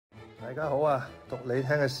大家好啊，讀你聽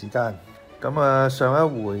嘅時間。咁上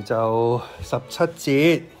一回就17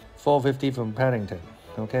節 450 from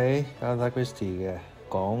Paddington，OK，A.Christie 嘅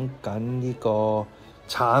講緊呢個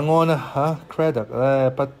查案啊Cedric 咧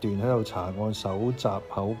不斷喺度查案搜集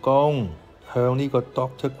口供，向呢個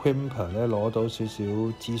Dr. Quimper 咧攞到少少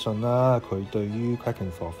資訊啦，佢對於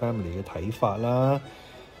Crackenthorpe family 嘅睇法啦，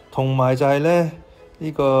同埋就係咧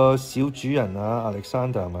呢個小主人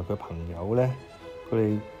Alexander 同埋佢朋友咧，佢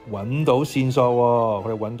哋揾到線索喎，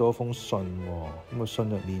佢哋揾到一封信喎，咁個信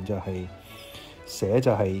入面就係寫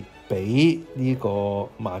就係俾呢個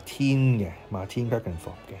Martin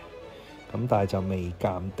Crackenthorpe嘅，咁但係就未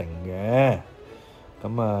鑑定嘅，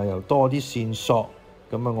咁又多啲線索，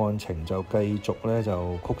咁案情就繼續咧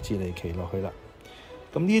就曲折離奇落去啦。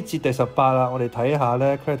咁呢一節第18啦，我哋睇下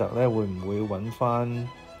咧 Cedric 咧會唔會揾翻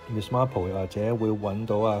Miss Marple 或者會揾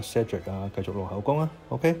到Cedric繼續錄口供啊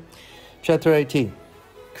 ？OK，Chapter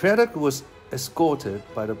 18。Cedric was escorted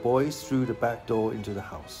by the boys through the back door into the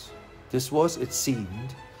house. This was, it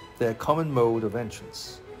seemed, their common mode of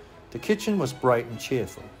entrance. The kitchen was bright and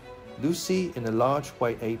cheerful. Lucy, in a large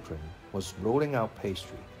white apron, was rolling out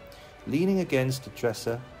pastry. Leaning against the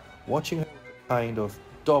dresser, watching her with a kind of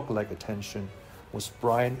dog-like attention, was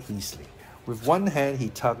Brian Easley. With one hand he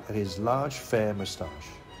tugged at his large fair moustache.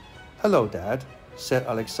 "Hello, Dad," said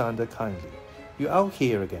Alexander kindly. "You out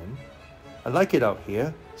here again?" "I like it out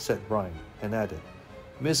here," said Brian, and added,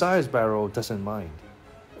 "Miss Iresbarrow doesn't mind."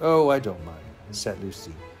 "Oh, I don't mind," said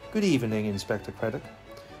Lucy. "Good evening, Inspector Cedric."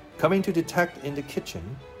 "Coming to detect in the kitchen?"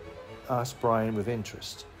 asked Brian with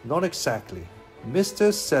interest. "Not exactly.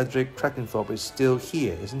 Mr. Cedric Crackenthorpe is still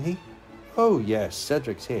here, isn't he?" "Oh, yes,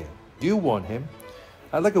 Cedric's here. Do you want him?"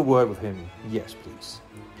 "I'd like a word with him. Yes, please."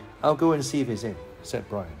 "I'll go and see if he's in," said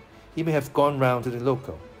Brian. "He may have gone round to the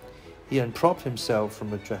local." He unpropped himself from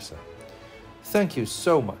the dresser. "Thank you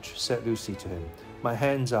so much," said Lucy to him. "My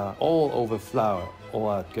hands are all over flour,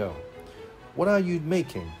 or I'd go." "What are you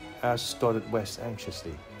making?" asked Stoddard West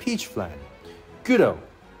anxiously. "Peach flan." "Good-o,"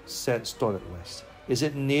 said Stoddard West. "Is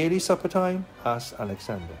it nearly supper time?" asked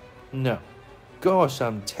Alexander. "No." "Gosh,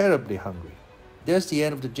 I'm terribly hungry." "There's the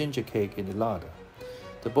end of the ginger cake in the larder."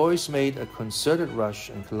 The boys made a concerted rush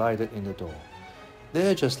and collided in the door.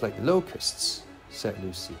 "They're just like locusts," said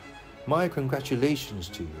Lucy. "My congratulations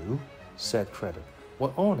to you," said Cedric.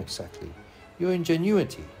 "What on exactly?" "Your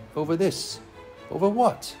ingenuity. Over this." "Over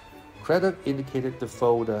what?" Cedric indicated the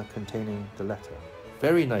folder containing the letter.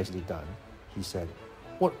 "Very nicely done," he said.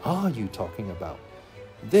 "What are you talking about?"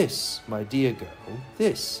 "This, my dear girl,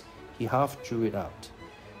 this." He half drew it out.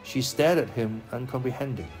 She stared at him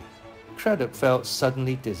uncomprehendingly. Cedric felt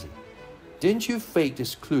suddenly dizzy. "Didn't you fake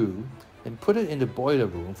this clue and put it in the boiler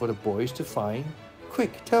room for the boys to find?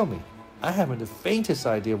 Quick, tell me." "I haven't the faintest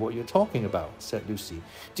idea what you're talking about," said Lucy.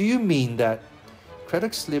 "Do you mean that—"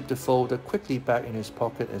 Cedric slipped the folder quickly back in his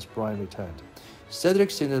pocket as Brian returned.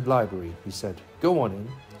 "Cedric's in the library," he said. "Go on in."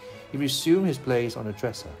 He resumed his place on the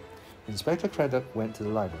dresser. Inspector Cedric went to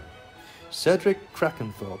the library. Cedric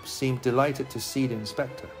Crackenthorpe seemed delighted to see the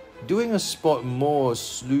inspector. "Doing a spot more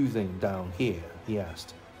sleuthing down here?" he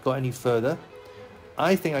asked. "Got any further?"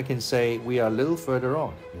 "I think I can say we are a little further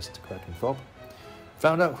on, Mr. Crackenthorpe."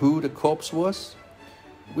 "Found out who the corpse was?"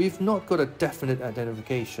 "We've not got a definite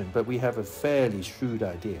identification, but we have a fairly shrewd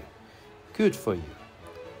idea." "Good for you."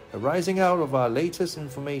 "Arising out of our latest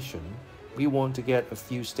information, we want to get a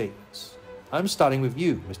few statements. I'm starting with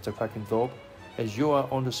you, Mr. Crackenthorpe, as you are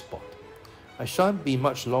on the spot." "I shan't be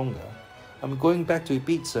much longer. I'm going back to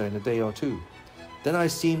Ibiza in a day or two. Then I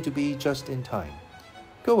seem to be just in time."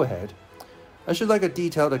 "Go ahead." "I should like a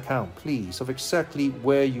detailed account, please, of exactly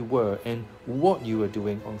where you were and what you were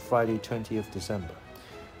doing on Friday 20th December.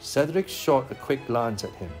 Cedric shot a quick glance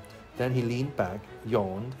at him. Then he leaned back,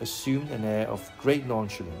 yawned, assumed an air of great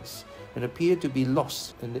nonchalance, and appeared to be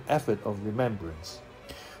lost in the effort of remembrance.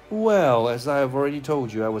 "Well, as I have already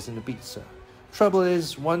told you, I was in Ibiza. Trouble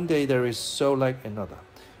is, one day there is so like another.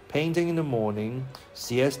 Painting in the morning,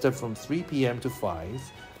 siesta from 3 p.m. to 5,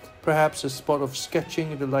 perhaps a spot of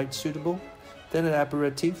sketching if the light suitable, then an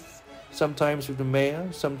aperitif, sometimes with the mayor,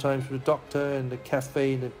 sometimes with the doctor and the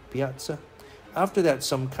cafe in the piazza. After that,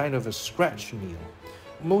 some kind of a scratch meal.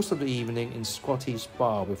 Most of the evening in Scotty's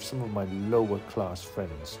bar with some of my lower-class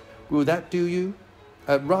friends. Will that do you?"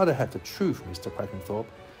 "I'd rather have the truth, Mr. Crackenthorpe."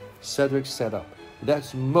 Cedric sat up.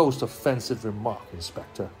 "That's most offensive remark,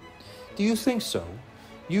 Inspector." "Do you think so?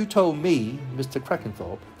 You told me, Mr.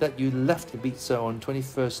 Crackenthorpe, that you left Ibiza on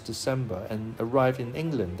 21st December and arrived in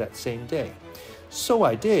England that same day." "So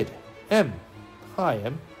I did. M. Hi,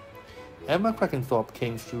 M." Emma Crackenthorpe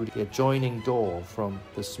came through the adjoining door from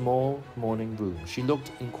the small morning room. She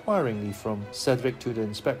looked inquiringly from Cedric to the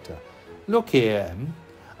inspector. "Look here, Em.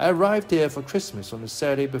 I arrived here for Christmas on the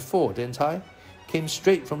Saturday before, didn't I? Came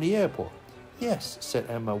straight from the airport." "Yes," said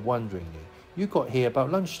Emma wonderingly. "You got here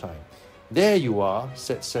about lunchtime." "There you are,"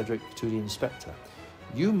 said Cedric to the inspector.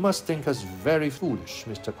 "You must think us very foolish,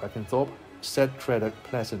 Mr. Crackenthorpe," said Craddock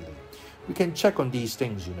pleasantly. "We can check on these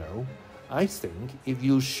things, you know. I think if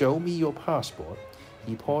you'll show me your passport."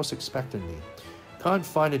 He paused expectantly. "Can't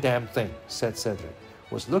find a damn thing," said Cedric.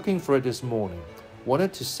 "Was looking for it this morning.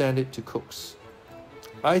 Wanted to send it to Cook's."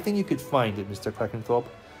 "I think you could find it, Mr. Crackenthorpe,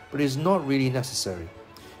 but it's not really necessary.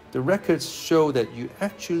 The records show that you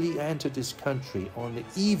actually entered this country on the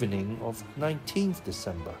evening of 19th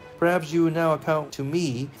December. Perhaps you will now account to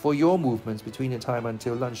me for your movements between the time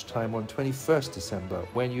until lunchtime on 21st December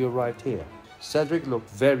when you arrived here." Cedric looked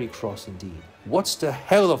very cross indeed. "What's the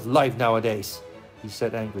hell of life nowadays?" he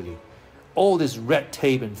said angrily. "All this red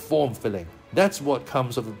tape and form filling. That's what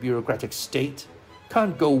comes of a bureaucratic state.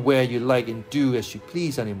 Can't go where you like and do as you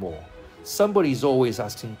please anymore. Somebody's always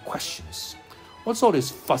asking questions. What's all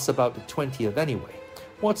this fuss about the 20th anyway?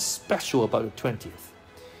 What's special about the 20th?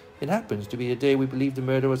 It happens to be the day we believe the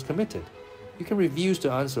murder was committed. You can refuse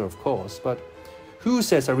to answer, of course, but who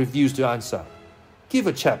says I refuse to answer? Give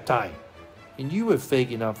a chap time. And you were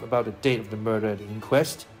vague enough about the date of the murder at the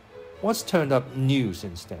inquest. What's turned up new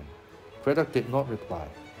since then?" Craddock did not reply.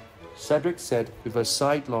 Cedric said with a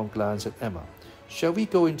sidelong glance at Emma, "Shall we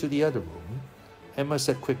go into the other room?" Emma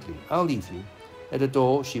said quickly, "I'll leave you." At the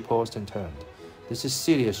door, she paused and turned. "This is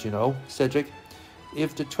serious, you know, Cedric.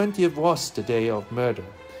 If the 20th was the day of murder,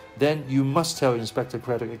 then you must tell Inspector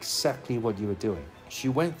Craddock exactly what you were doing." She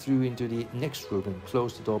went through into the next room and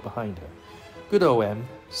closed the door behind her. "Good O.M.,"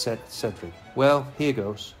 said Cedric. "Well, here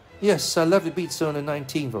goes. Yes, I left the pizza on the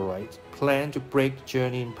 19th, all right. Planned to break the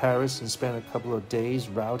journey in Paris and spend a couple of days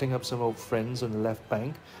routing up some old friends on the left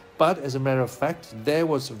bank. But as a matter of fact, there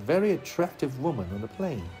was a very attractive woman on the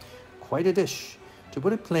plane. Quite a dish. To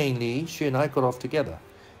put it plainly, she and I got off together.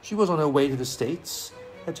 She was on her way to the States.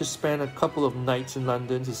 Had to spend a couple of nights in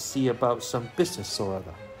London to see about some business or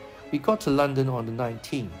other. We got to London on the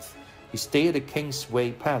 19th. We stayed at the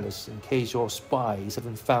Kingsway Palace in case your spies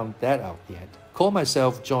haven't found that out yet. Call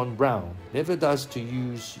myself John Brown. Never does to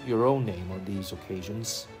use your own name on these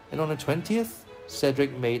occasions. And on the 20th,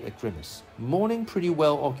 Cedric made a grimace. Morning pretty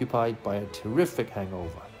well occupied by a terrific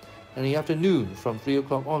hangover. And the afternoon from 3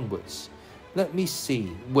 o'clock onwards. Let me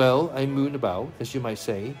see. Well, I mooned about, as you might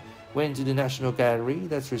say. Went to the National Gallery,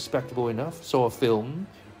 that's respectable enough. Saw a film,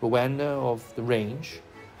 Rwanda of the Range.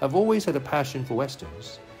 I've always had a passion for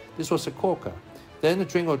westerns. This was a corker. Then a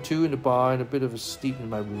drink or two in the bar and a bit of a sleep in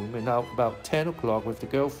my room, and out about 10 o'clock with the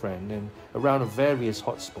girlfriend and around various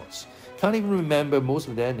hot spots. Can't even remember most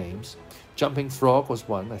of their names. Jumping Frog was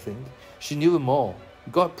one, I think. She knew them all.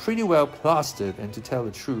 Got pretty well plastered, and to tell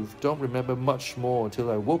the truth, don't remember much more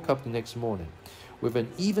until I woke up the next morning with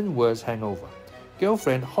an even worse hangover.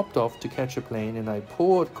 Girlfriend hopped off to catch a plane, and I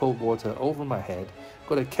poured cold water over my head,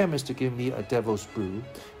 got a chemist to give me a devil's brew,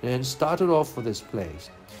 and then started off for this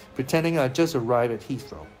place, pretending I just arrived at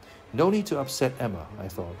Heathrow. No need to upset Emma, I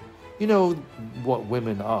thought. You know what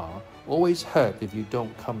women are, always hurt if you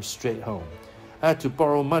don't come straight home. I had to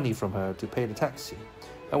borrow money from her to pay the taxi.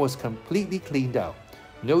 I was completely cleaned out.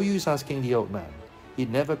 No use asking the old man.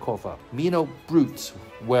 He'd never cough up. Mean old brute.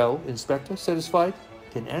 Well, Inspector, satisfied?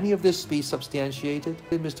 Can any of this be substantiated?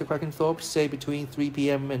 Did Mr. Crackenthorpe say between 3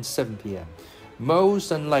 p.m. and 7 p.m.?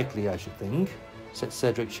 Most unlikely, I should think, said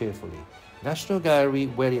Cedric cheerfully. National Gallery,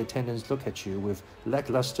 where the attendants look at you with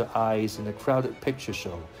lackluster eyes in a crowded picture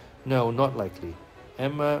show. No, not likely.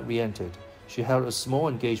 Emma re-entered. She held a small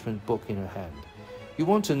engagement book in her hand. You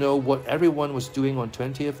want to know what everyone was doing on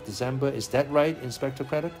 20th December, is that right, Inspector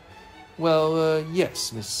Craddock? Well,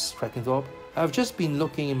 yes, Miss Crackenthorpe. I've just been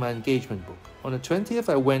looking in my engagement book. On the 20th,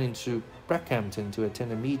 I went into Brackhampton to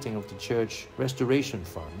attend a meeting of the Church Restoration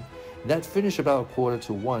Fund. That finished about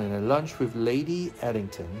 1:45, and a lunch with Lady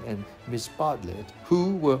Paddington and Miss Bartlett,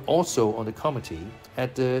 who were also on the committee,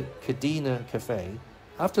 at the Cadena Cafe.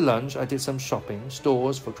 After lunch, I did some shopping,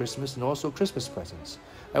 stores for Christmas and also Christmas presents.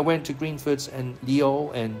 I went to Greenford's and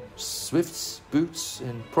Leo and Swift's, Boots,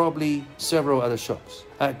 and probably several other shops.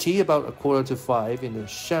 I had tea about 4:45 in the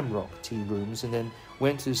Shamrock tea rooms, and then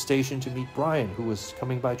went to the station to meet Brian, who was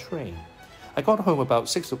coming by train. I got home about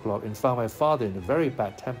 6 o'clock and found my father in a very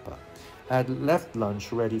bad temper. I had left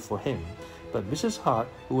lunch ready for him, but Mrs. Hart,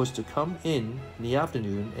 who was to come in the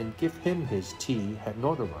afternoon and give him his tea, had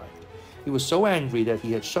not arrived. He was so angry that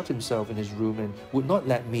he had shut himself in his room and would not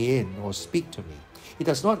let me in or speak to me. He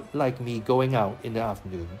does not like me going out in the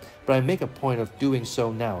afternoon, but I make a point of doing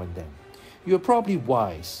so now and then. You are probably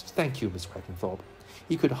wise. Thank you, Miss Crackenthorpe.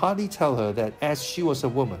 He could hardly tell her that as she was a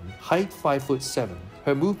woman, height 5'7",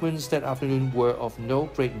 her movements that afternoon were of no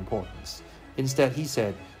great importance. Instead, he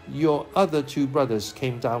said, "Your other two brothers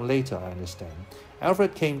came down later, I understand.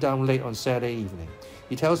 Alfred came down late on Saturday evening.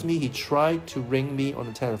 He tells me he tried to ring me on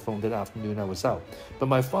the telephone that afternoon I was out, but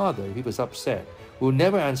my father, he was upset, will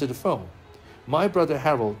never answer the phone. My brother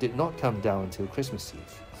Harold did not come down until Christmas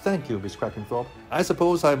Eve." "Thank you, Miss Crackenthorpe. I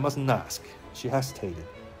suppose I mustn't ask." She hesitated.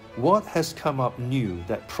 "What has come up new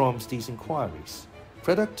that prompts these inquiries?"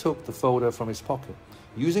 Cedric took the folder from his pocket.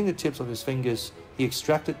 Using the tips of his fingers, he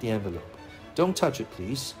extracted the envelope. "Don't touch it,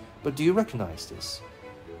 please. But do you recognize this?"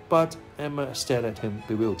 "But," Emma stared at him,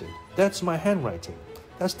 bewildered. "That's my handwriting.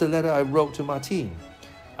 That's the letter I wrote to Martine."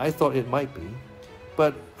 "I thought it might be.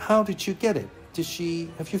 But how did you get it?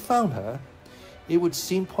 Have you found her?" "It would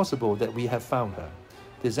seem possible that we have found her.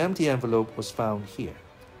 This empty envelope was found here."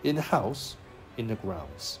 "In the house?" "In the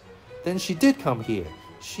grounds." "Then she did come here.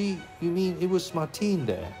 You mean it was Martine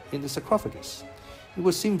there, in the sarcophagus?" "It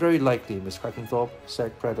would seem very likely, Miss Crackenthorpe,"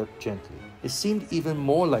 said Cedric gently. It seemed even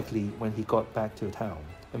more likely when he got back to town.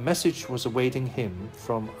 A message was awaiting him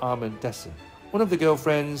from Armand Desson. One of the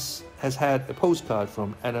girlfriends has had a postcard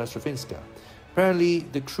from Anna Stravinska. Apparently,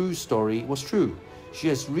 the cruise story was true. She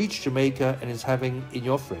has reached Jamaica and is having, in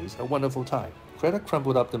your phrase, a wonderful time. Cedric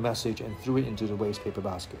crumpled up the message and threw it into the wastepaper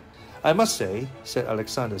basket. "I must say," said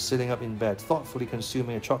Alexander, sitting up in bed, thoughtfully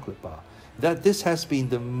consuming a chocolate bar, "that this has been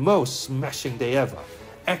the most smashing day ever.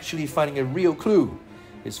 Actually finding a real clue."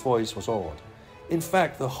 His voice was awed. "In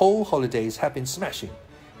fact, the whole holidays have been smashing,"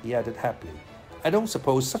 he added happily. "I don't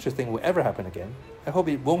suppose such a thing will ever happen again." "I hope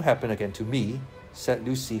it won't happen again to me," said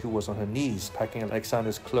Lucy, who was on her knees packing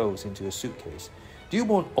Alexander's clothes into a suitcase. "Do you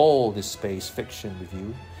want all this space fiction with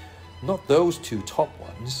you?" "Not those two top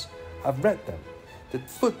ones. I've read them. The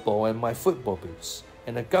football and my football boots,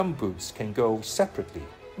 and the gum boots can go separately.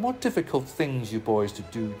 More difficult things you boys to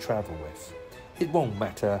do travel with." "It won't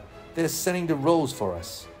matter. They're sending the rolls for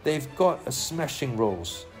us. They've got a smashing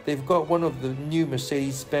rolls. They've got one of the new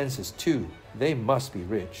Mercedes-Benzes too. They must be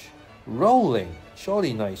rich." "Rolling?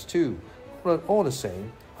 Surely nice too. But all the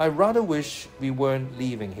same, I rather wish we weren't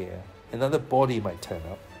leaving here. Another body might turn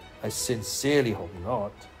up." "I sincerely hope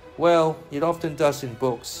not." "Well, it often does in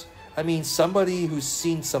books. I mean, somebody who's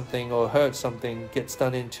seen something or heard something gets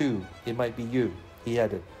done in too. It might be you," he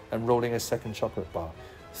added, unrolling a second chocolate bar.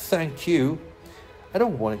 "Thank you." "I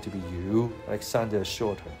don't want it to be you," Alexander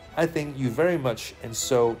assured her. "I think you very much, and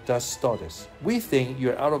so does Stoddard. We think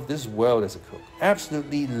you're out of this world as a cook.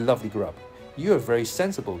 Absolutely lovely grub. You are very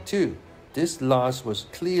sensible too." This last was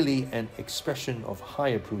clearly an expression of high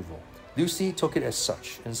approval. Lucy took it as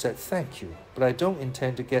such and said, "Thank you, but I don't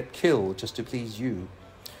intend to get killed just to please you."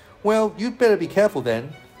 "Well, you'd better be careful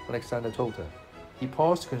then," Alexander told her. He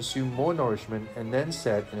paused to consume more nourishment and then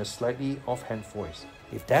said in a slightly offhand voice,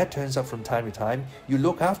 "If Dad turns up from time to time, you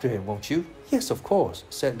look after him, won't you?" "Yes, of course,"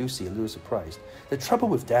 said Lucy, a little surprised. "The trouble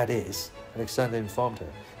with Dad is," Alexander informed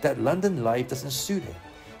her, "that London life doesn't suit him.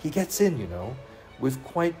 He gets in, with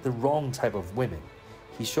quite the wrong type of women."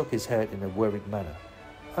 He shook his head in a worried manner.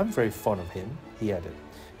 "I'm very fond of him," he added,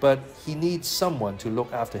 "but he needs someone to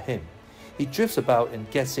look after him. He drifts about and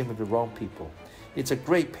gets in with the wrong people. It's a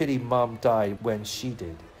great pity Mom died when she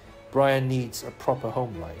did. Brian needs a proper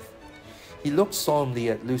home life." He looked solemnly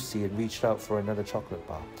at Lucy and reached out for another chocolate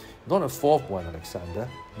bar. "Not a fourth one, Alexander,"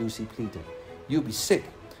 Lucy pleaded. "You'll be sick."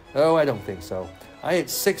 "Oh, I don't think so. I had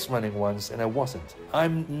 6 running once and I wasn't.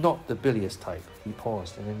 I'm not the bilious type." He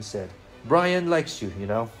paused and then said, "Brian likes you,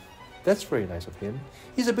 "That's very nice of him.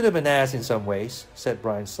 He's a bit of an ass in some ways," said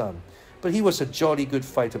Brian's son, "but he was a jolly good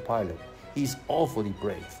fighter pilot. He's awfully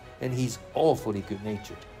brave, and he's awfully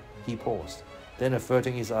good-natured." He paused, then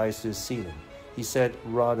averting his eyes to the ceiling, he said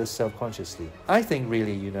rather self-consciously, "I think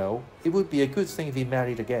really, it would be a good thing if he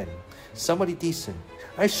married again. Somebody decent.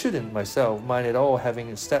 I shouldn't myself mind at all having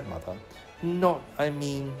a stepmother.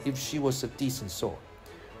 If she was a decent sort."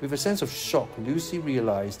 With a sense of shock, Lucy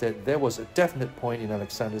realized that there was a definite point in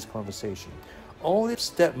Alexander's conversation. "All this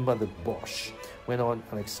stepmother bosh," went on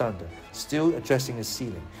Alexander, still addressing the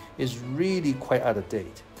ceiling, "is really quite out of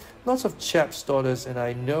date. Lots of chaps' daughters and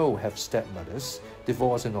I know have stepmothers,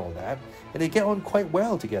 divorce and all that, and they get on quite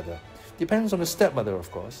well together. Depends on the stepmother,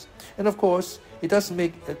 of course. And of course, it does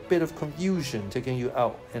make a bit of confusion taking you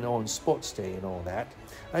out and on sports day and all that.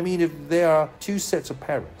 If there are 2 sets of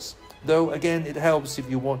parents. Though, again, it helps if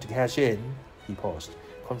you want to cash in." He paused,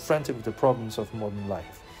 confronted with the problems of modern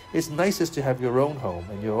life. It's nicest to have your own home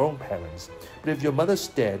and your own parents. But if your mother's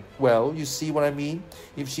dead, well, you see what I mean?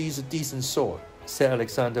 If she's a decent sort, said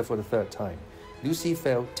Alexander for the third time. Lucy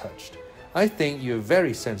felt touched. I think you're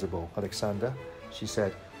very sensible, Alexander, she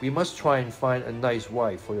said. We must try and find a nice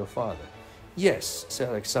wife for your father. Yes, said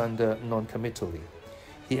Alexander non-committally.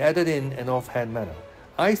 He added in an offhand manner.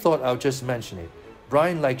 I thought I'll just mention it.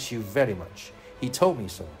 Brian likes you very much. He told me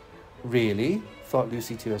so. Really? Thought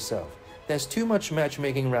Lucy to herself. There's too much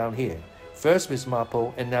matchmaking round here. First Miss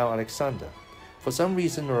Marple and now Alexander. For some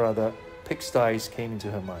reason or other, pigsties came into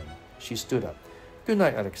her mind. She stood up. Good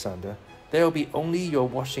night, Alexander. There'll be only your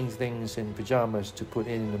washing things and pajamas to put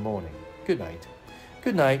in the morning. Good night.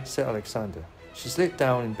 Good night, said Alexander. She slid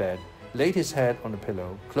down in bed, laid his head on the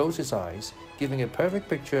pillow, closed his eyes, giving a perfect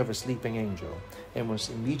picture of a sleeping angel, and was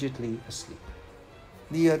immediately asleep.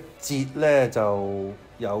 呢一節咧就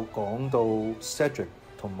有講到 Cedric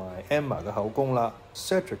同埋 Emma 嘅口供啦。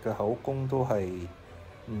Cedric 嘅口供都係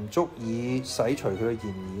唔足以洗除佢嘅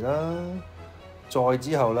嫌疑啦。再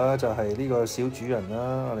之後啦，就係呢個小主人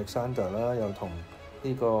啦 ，Alexander 啦，又同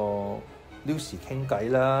呢個 Lucy 傾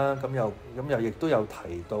偈啦。咁又亦都有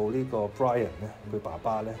提到呢個 Brian 咧，佢爸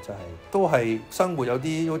爸咧就係都係生活有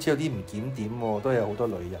啲好似有啲唔檢點喎，都有好多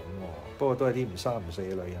女人喎。不過都係啲唔三唔四嘅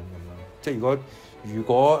女人咁樣。即係如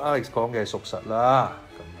果 Alex 講嘅屬實啦，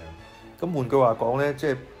咁樣。咁換句話講咧，即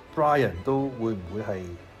係 Brian 都會唔會係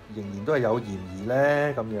仍然都係有嫌疑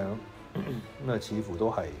咧？咁樣咁啊，似乎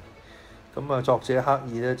都係。咁啊，作者刻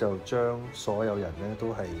意咧就將所有人咧都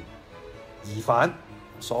係疑犯，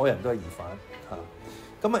所有人都係疑犯嚇。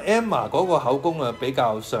咁啊 ，Emma 嗰個口供啊比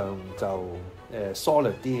較上就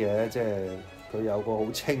solid 啲嘅，即係佢有個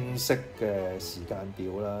好清晰嘅時間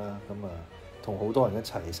表啦。咁啊，同好多人一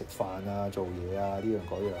齊食飯啊、做嘢啊呢樣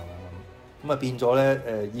嗰樣啊。咁啊變咗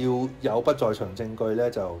咧要有不在場證據咧，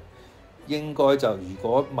就應該就如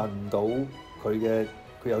果問到佢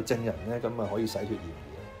有證人咧，咁啊可以洗脫嫌疑。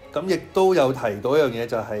咁亦都有提到一樣嘢，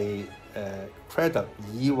就係Cedric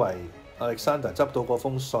以為 Alexander 執到嗰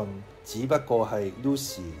封信，只不過係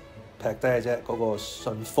Lucy 劈低嘅啫，嗰個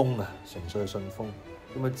信封啊，純粹係信封。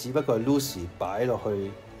咁啊，只不過係 Lucy 擺落去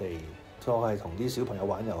嚟當係同啲小朋友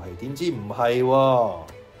玩遊戲，點知唔係喎，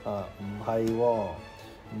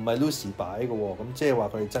唔係 Lucy 擺嘅喎，咁即係話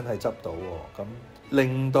佢哋真係執到喎，咁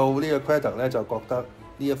令到呢個 Cedric 咧就覺得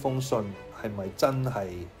呢一封信係咪真係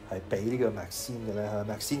俾呢個 Maxine 嘅咧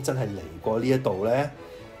？Maxine 真係嚟過呢一度咧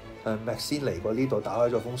？Maxine 嚟過呢度打開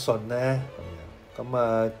咗封信咧？咁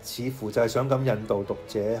啊，似乎就係想咁引導讀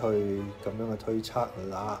者去咁樣嘅推測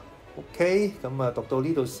啦。OK， 咁啊讀到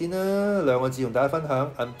呢度先啦，兩個字同大家分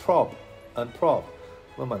享 unprob。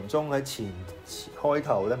咁文中喺開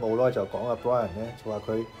頭咧冇耐就講阿 Brian 咧就話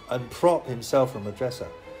佢 unprop himself from a dresser，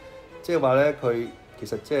 即係話咧佢其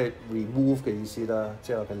實即係 remove 嘅意思啦，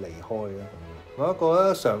即係話佢離開啦。另一個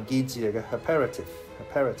咧常見字嚟嘅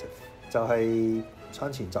imperative 就係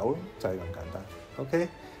餐前走咯，就係咁簡單。OK，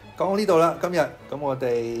 講到呢度啦，今日咁我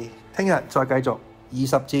哋聽日再繼續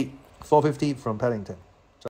20節450 from Paddington。